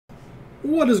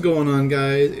What is going on,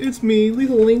 guys? It's me,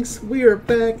 Lethal Links. We are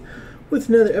back with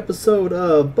another episode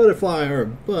of Butterfly or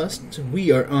Bust.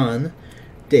 We are on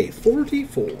day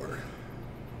 44.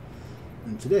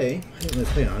 And today, I didn't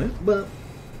really plan on it, but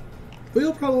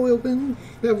we'll probably open...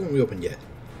 We haven't opened yet.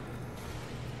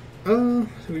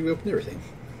 We opened everything.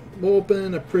 We'll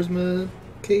open a Prisma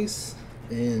case,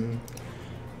 and...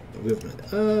 we open it.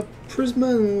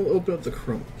 Prisma, and we'll open up the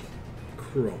Chrome.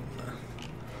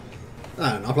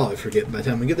 I don't know, I'll probably forget by the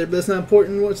time we get there, but that's not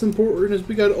important. What's important is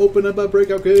we gotta open up a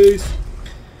breakout case.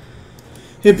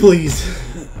 And please,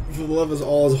 for the love of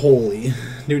all is holy,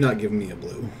 do not give me a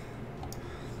blue.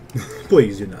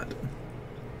 Please do not.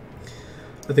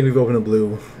 I think we've opened a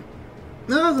blue.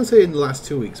 No, I was gonna say in the last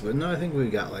 2 weeks, but no, I think we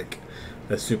got like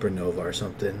a supernova or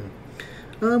something.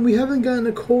 We haven't gotten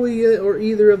a koi yet, or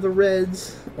either of the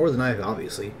reds, or the knife,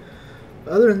 obviously.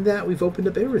 Other than that, we've opened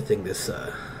up everything this,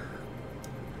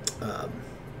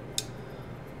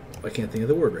 I can't think of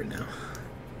the word right now.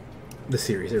 The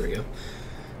series, there we go.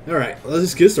 Alright, let's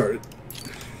just get started.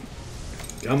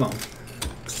 Come on.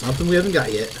 Something we haven't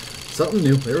got yet. Something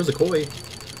new. There was a koi.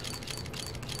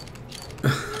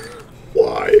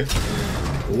 Why?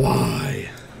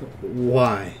 Why?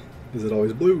 Why is it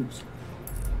always blues?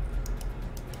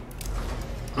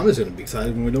 I'm just gonna be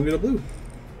excited when we don't get a blue.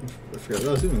 I forgot what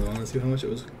I was doing. Let's see how much it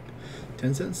was.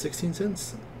 10 cents? 16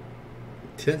 cents?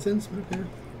 10 cents? Okay.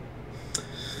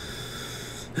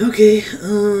 Okay,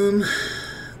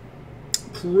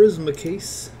 Prisma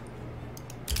case.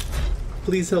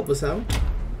 Please help us out.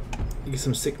 You get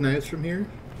some sick knives from here.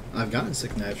 I've gotten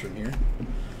sick knives from here.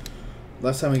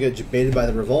 Last time we got baited by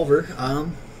the revolver.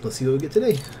 Let's see what we get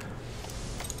today.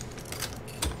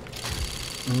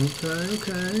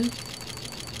 Okay.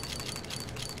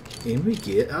 And we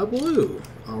get a blue.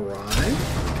 Alright.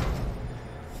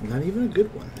 Not even a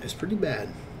good one. It's pretty bad.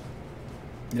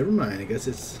 Never mind. I guess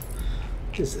it's...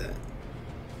 What is that?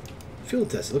 Field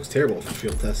test. It looks terrible for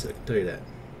field test. I can tell you that.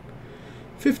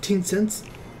 15 cents.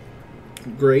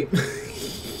 Great.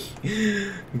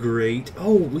 Great.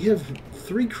 Oh, we have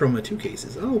 3 Chroma 2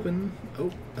 cases. I'll open...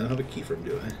 Oh, I don't have a key for them,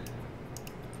 do I?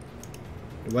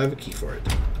 Do I have a key for it?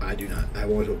 I do not. I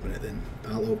won't open it then.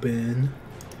 I'll open...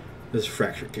 This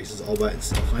fracture case is all by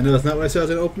itself. I know that's not what I said I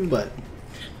was going to open, but...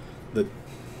 The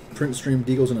print stream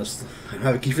deagles in us. I don't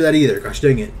have a key for that either. Gosh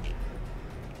dang it.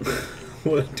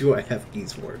 What do I have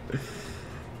keys for?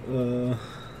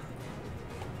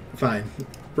 Fine.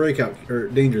 Breakout, or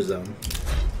danger zone.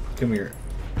 Come here.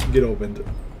 Get opened.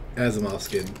 Asimov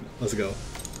skin. Let's go.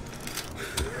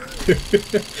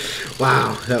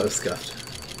 Wow, that was scuffed.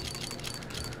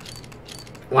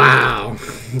 Wow.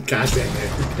 Gosh dang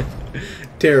it.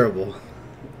 Terrible.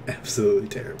 Absolutely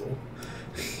terrible.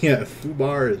 Yeah,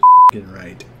 Fubar is f***ing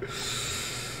right.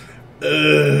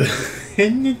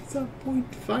 And it's a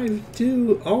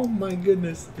 0.52. Oh my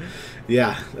goodness.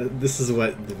 Yeah, this is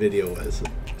what the video was.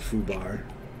 Fubar.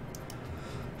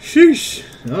 Sheesh.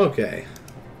 Okay.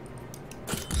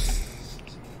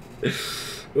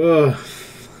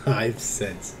 5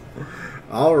 cents.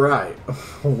 Alright.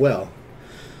 Well,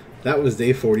 that was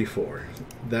day 44.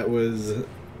 That was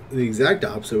the exact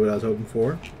opposite of what I was hoping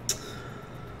for.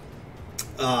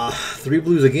 3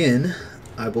 blues again.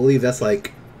 I believe that's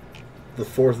like the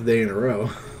 4th day in a row.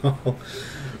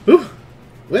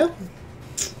 Well,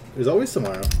 there's always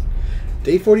tomorrow.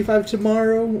 Day 45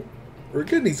 tomorrow. We're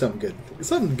gonna need something good.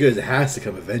 Something good has to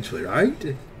come eventually,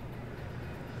 right?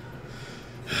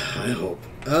 I hope.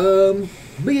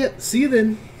 But yeah, see you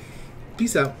then.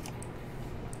 Peace out.